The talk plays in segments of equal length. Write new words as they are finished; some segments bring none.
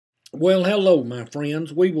Well, hello, my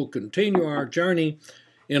friends. We will continue our journey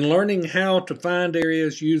in learning how to find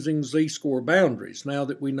areas using z-score boundaries now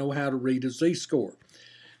that we know how to read a z-score.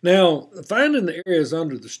 Now, finding the areas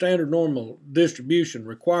under the standard normal distribution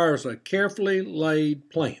requires a carefully laid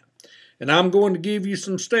plan, and I'm going to give you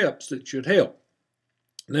some steps that should help.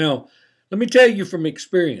 Now, let me tell you from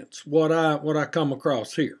experience what I come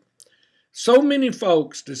across here. So many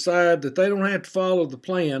folks decide that they don't have to follow the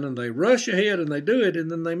plan and they rush ahead and they do it and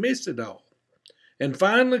then they miss it all and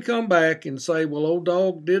finally come back and say, well, old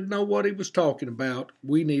dog did know what he was talking about.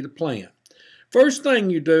 We need a plan. First thing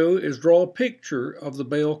you do is draw a picture of the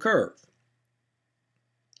bell curve.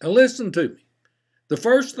 Now listen to me. The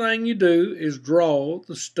first thing you do is draw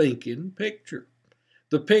the stinking picture.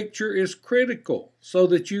 The picture is critical so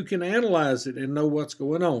that you can analyze it and know what's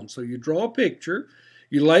going on. So you draw a picture,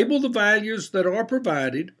 you label the values that are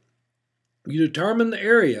provided, you determine the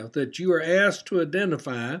area that you are asked to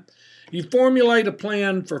identify, you formulate a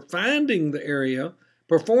plan for finding the area,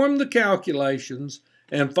 perform the calculations,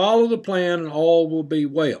 and follow the plan, and all will be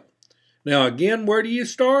well. Now again, where do you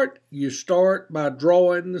start? You start by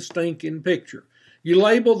drawing the stinking picture. You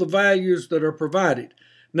label the values that are provided.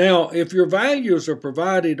 Now, if your values are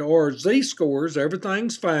provided or z-scores,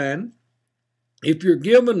 everything's fine. If you're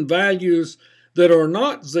given values that are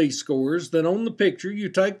not z-scores, then on the picture you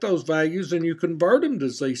take those values and you convert them to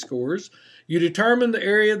z-scores. You determine the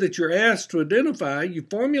area that you're asked to identify, you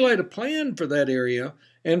formulate a plan for that area,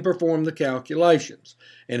 and perform the calculations.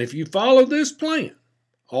 And if you follow this plan,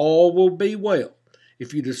 all will be well.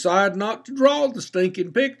 If you decide not to draw the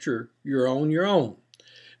stinking picture, you're on your own.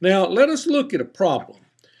 Now, let us look at a problem.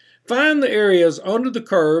 Find the areas under the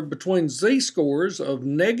curve between z-scores of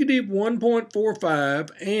negative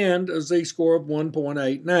 1.45 and a z-score of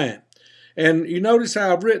 1.89. And you notice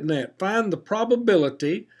how I've written that. Find the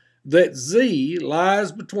probability that z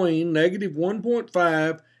lies between negative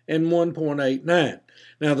 1.5 and 1.89.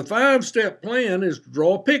 Now, the 5-step plan is to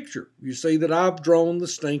draw a picture. You see that I've drawn the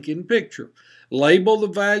stinking picture. Label the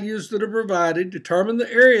values that are provided, determine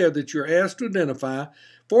the area that you're asked to identify,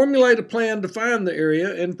 formulate a plan to find the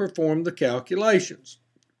area, and perform the calculations.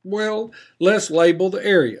 Well, let's label the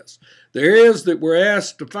areas. The areas that we're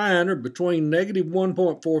asked to find are between negative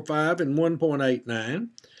 1.45 and 1.89.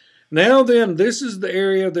 Now then, this is the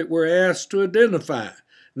area that we're asked to identify.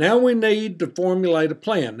 Now we need to formulate a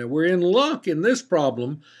plan. Now we're in luck in this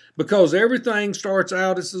problem because everything starts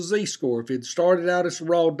out as a z-score. If it started out as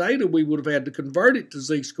raw data, we would have had to convert it to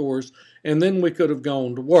z-scores, and then we could have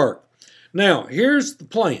gone to work. Now, here's the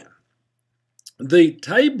plan. The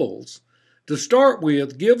tables, to start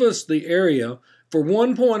with, give us the area for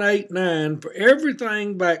 1.89 for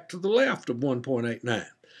everything back to the left of 1.89.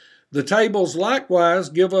 The tables likewise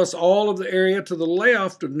give us all of the area to the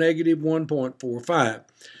left of negative 1.45.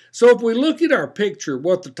 So if we look at our picture,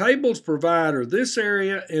 what the tables provide are this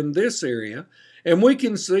area and this area, and we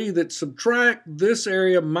can see that subtract this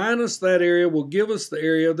area minus that area will give us the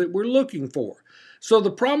area that we're looking for. So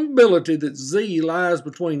the probability that z lies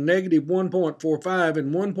between negative 1.45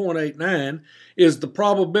 and 1.89 is the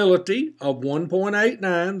probability of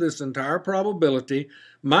 1.89, this entire probability,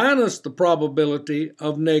 minus the probability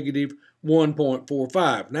of negative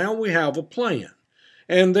 1.45. Now we have a plan.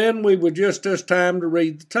 And then we would just have time to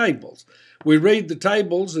read the tables. We read the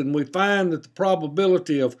tables and we find that the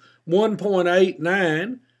probability of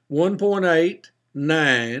 1.89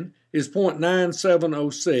 is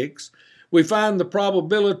 0.9706. We find the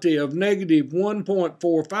probability of negative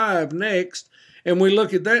 1.45 next, and we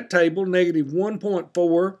look at that table. Negative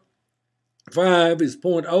 1.45 is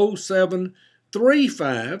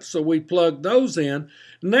 0.0735, so we plug those in.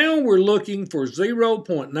 Now we're looking for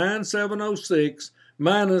 0.9706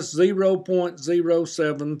 minus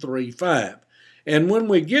 0.0735. And when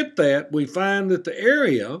we get that, we find that the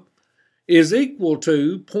area is equal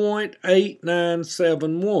to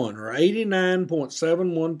 0.8971, or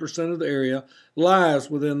 89.71% of the area lies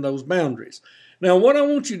within those boundaries. Now, what I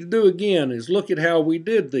want you to do again is look at how we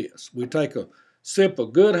did this. We take a sip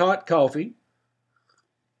of good hot coffee.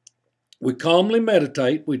 We calmly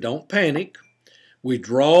meditate. We don't panic. We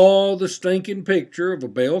draw the stinking picture of a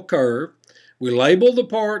bell curve. We label the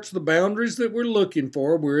parts, the boundaries that we're looking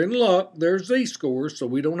for. We're in luck. They're z-scores, so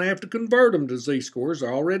we don't have to convert them to z-scores.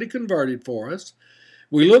 They're already converted for us.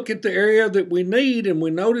 We look at the area that we need, and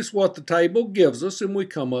we notice what the table gives us, and we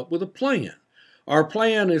come up with a plan. Our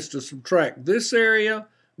plan is to subtract this area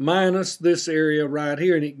minus this area right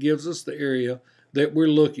here, and it gives us the area that we're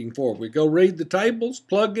looking for. We go read the tables,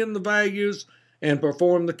 plug in the values, and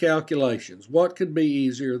perform the calculations. What could be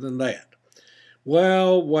easier than that?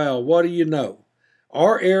 Well, what do you know?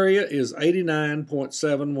 Our area is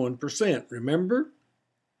 89.71%. Remember,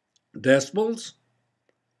 decimals,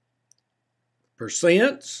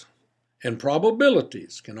 percents, and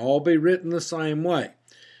probabilities can all be written the same way.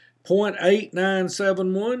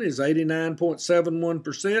 0.8971 is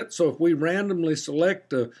 89.71%. So if we randomly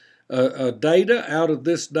select a data out of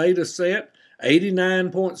this data set,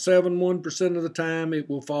 89.71% of the time it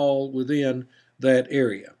will fall within that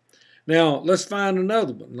area. Now, let's find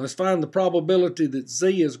another one. Let's find the probability that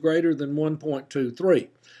z is greater than 1.23.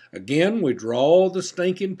 Again, we draw the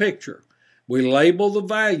stinking picture. We label the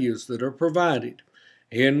values that are provided,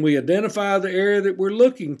 and we identify the area that we're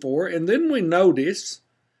looking for, and then we notice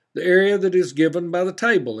the area that is given by the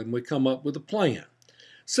table, and we come up with a plan.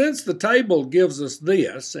 Since the table gives us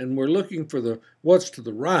this, and we're looking for what's to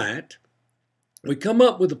the right, we come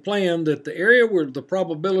up with a plan that the area where the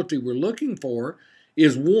probability we're looking for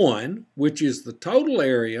is 1, which is the total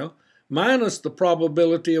area, minus the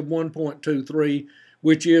probability of 1.23,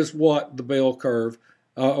 which is what the bell curve,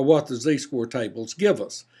 or what the z-score tables give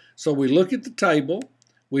us. So we look at the table,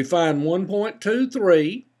 we find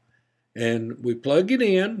 1.23, and we plug it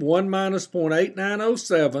in, 1 minus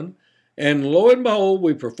 0.8907, and lo and behold,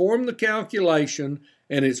 we perform the calculation,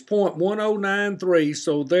 and it's 0.1093,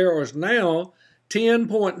 so there is now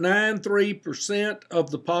 10.93%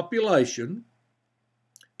 of the population,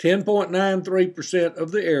 10.93%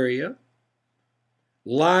 of the area,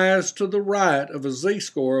 lies to the right of a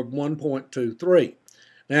z-score of 1.23.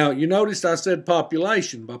 Now, you noticed I said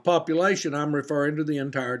population. By population, I'm referring to the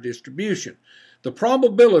entire distribution. The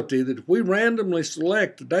probability that if we randomly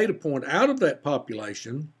select a data point out of that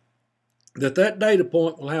population, that data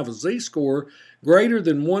point will have a z-score greater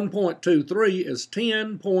than 1.23 is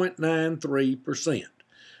 10.93%.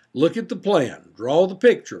 Look at the plan, draw the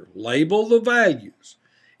picture, label the values.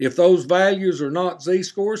 If those values are not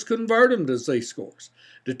z-scores, convert them to z-scores.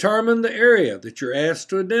 Determine the area that you're asked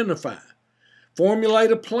to identify.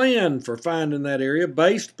 Formulate a plan for finding that area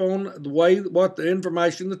based upon what the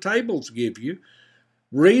information the tables give you.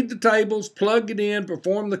 Read the tables, plug it in,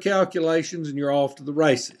 perform the calculations, and you're off to the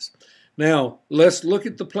races. Now, let's look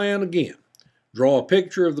at the plan again. Draw a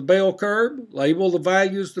picture of the bell curve, label the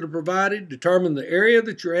values that are provided, determine the area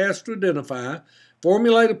that you're asked to identify,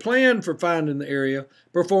 formulate a plan for finding the area,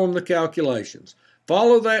 perform the calculations.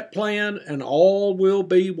 Follow that plan and all will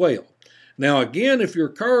be well. Now again, if your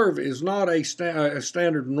curve is not a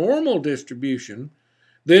standard normal distribution,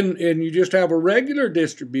 and you just have a regular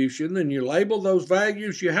distribution, then you label those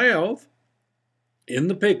values you have in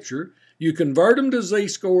the picture, you convert them to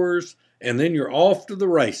z-scores, and then you're off to the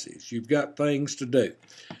races. You've got things to do.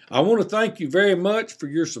 I want to thank you very much for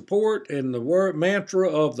your support and the mantra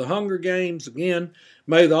of the Hunger Games. Again,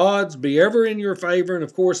 may the odds be ever in your favor, and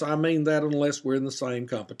of course I mean that unless we're in the same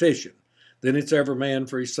competition. Then it's every man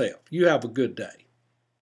for himself. You have a good day.